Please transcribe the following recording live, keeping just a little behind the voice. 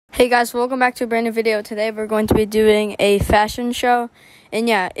Hey guys, welcome back to a brand new video. Today we're going to be doing a fashion show. And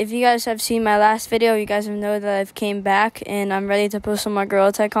yeah, if you guys have seen my last video, you guys know that I've came back and I'm ready to post some more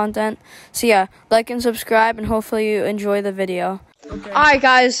girl tag content. So yeah, like and subscribe and hopefully you enjoy the video. Okay. Alright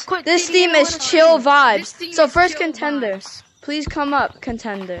guys, this theme is chill vibes. So first contenders, please come up,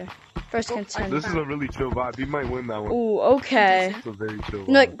 contender. First contender. This is a really chill vibe. You might win that one. Ooh, okay. It's a very chill vibe.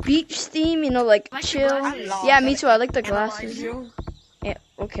 You know, like beach theme, you know, like chill. Yeah, me too. I like the glasses. Yeah,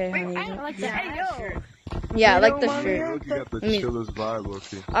 okay. Wait, I like that. Hey, yo. Yeah, I like the shirt. Look, you got the chillest vibe,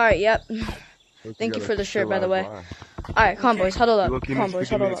 Loki. Alright, yep. Thank you for the shirt, by the way. Alright, come on, boys. Huddle up. Come on, boys.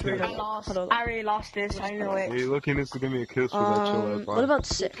 Huddle up. I already lost this. I know it. Hey, Loki needs to give me a kiss for that chill vibe. What about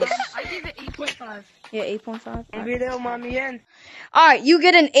 6? I give it 8.5. Yeah, 8.5. Video, mommy, in. Alright, you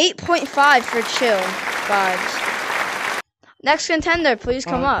get an 8.5 for chill vibes. Next contender, please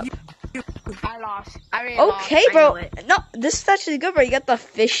come up. I lost. I already Okay, lost. bro. No, this is actually good, bro. You got the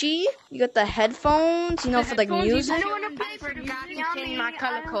fishy. You got the headphones, you know, for like music. I forgot to change my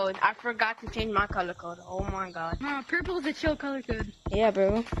color code. I forgot to change my color code. Oh my god. No, purple is a chill color code. Yeah,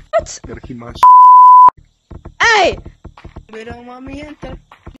 bro. What? Gotta keep my Hey! Video, mommy, in.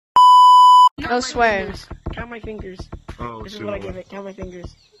 No swearing. Count my fingers. Oh, This is what I give it. Count my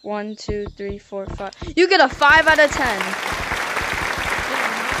fingers. 1, 2, 3, 4, 5. You get a 5 out of 10.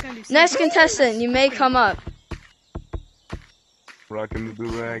 Next contestant, you may come up. Rocking the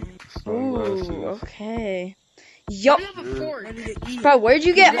do-rag. Ooh, okay. Yo, bro, where'd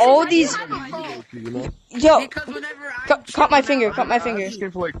you get all these? Yo, cut my finger, cut my finger. This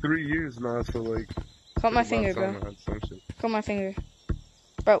game for like 3 years now, so like. Cut my finger, bro. Cut my finger,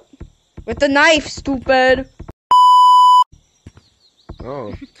 bro. With the knife, stupid.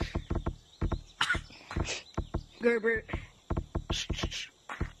 Oh. Gerbert.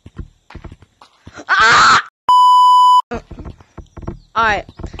 Ah! Alright,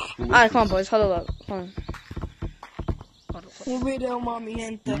 come on, boys, huddle up. Come on. Video, mommy,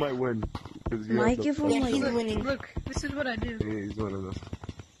 in. You might win. Might give him like. He's winning. Look, this is what I do. Yeah, he's one of them.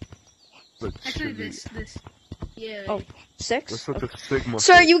 Look, Actually, this. Yeah. Oh, 6? That's such a sigma.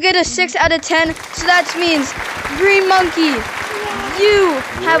 Sir, you get a 6 out of 10, so that means Green Monkey, you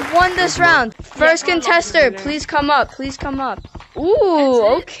have won this round. First contester, please come up. Please come up. Ooh,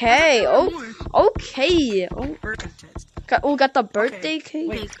 okay. Oh, okay. Oh, got the birthday cake.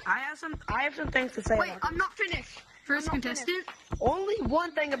 Wait, I have some things to say. Wait, I'm not finished. First contestant. Only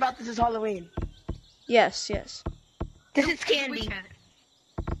one thing about this is Halloween. Yes, yes. This is candy.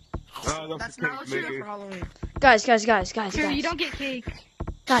 Oh, That's not true for Halloween. Guys. Sure, you don't get cake.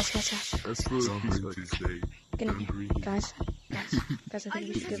 Guys. That's food Tuesday. Guys, I think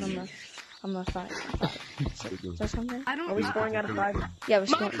we should give him a 5. Is that something? Are we scoring out of 5? Yeah, we're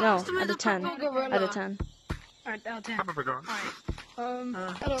scoring. No, out of 10. Out of 10. Alright, out of 10.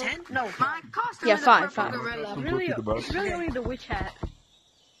 Alright. 10? No. My costume Yeah, is 5. Really only the witch hat.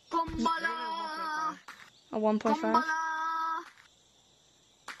 A 1.5.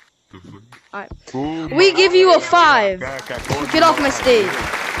 Alright. Ooh, We give you a 5. Get off my stage.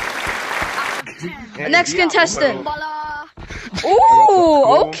 Next contestant. Ooh,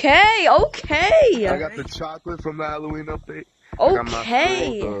 okay. I got the chocolate from the Halloween update. Okay. I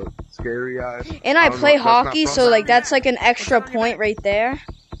got my scary eyes. And I play hockey, so like that's like an extra point right there.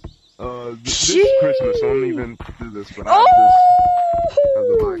 This is Christmas, so I don't even do this, but I have this as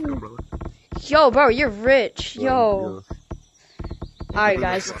a umbrella. Yo, bro, you're rich. Yo. Alright,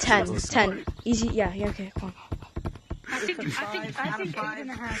 guys, 10. Easy. Yeah, okay, come on. I think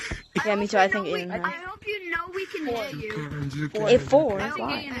 8.5. Yeah, me too. I think 8.5. I hope you know we can hear you. 4. I think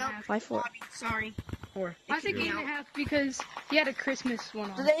Why? 8.5. Why 4? Sorry. 4. I think 8.5 because he had a Christmas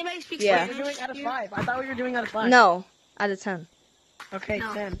one on. Does anybody speak Yeah. Spanish? You're doing out of 5. I thought we were doing out of 5. No, out of 10. Okay,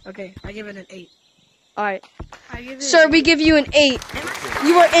 10. Okay, I give it an 8. Alright. I give it Sir, we give you an 8.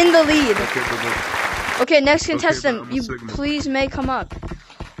 You are in the lead. Okay, next contestant, you please may come up.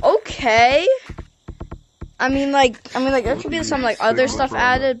 Okay. I mean, like, there could be some, like, other stuff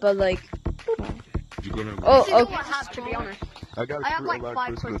added, but, like... Oh, okay. To be honest. I got like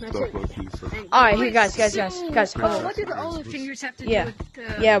 5 Christmas stuff, Loki, so. Alright, here, guys, what do the olive fingers have to do with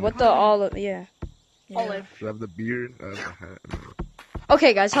yeah, what the olive, yeah. Olive. I have the beard, I have the hat.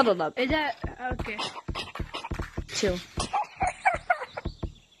 Okay, guys, huddle up. Is that... Okay. 2.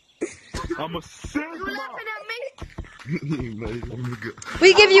 I'm a sigma! You laughing at me?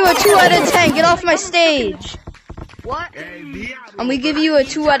 We give you a 2 out of 10. Get off my stage. What? And we give you a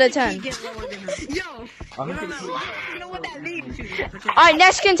 2 out of 10. Yo. You know what that means? Alright,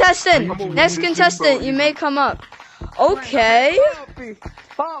 next contestant, you may come up. Okay.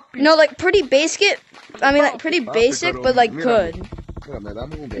 No, like pretty basic. I mean, like pretty basic, but like good.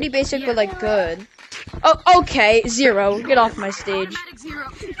 Pretty basic, but like good. Oh, okay, 0. Get off my stage. Automatic 0.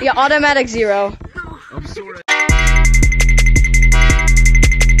 Yeah, automatic 0. I'm sorry.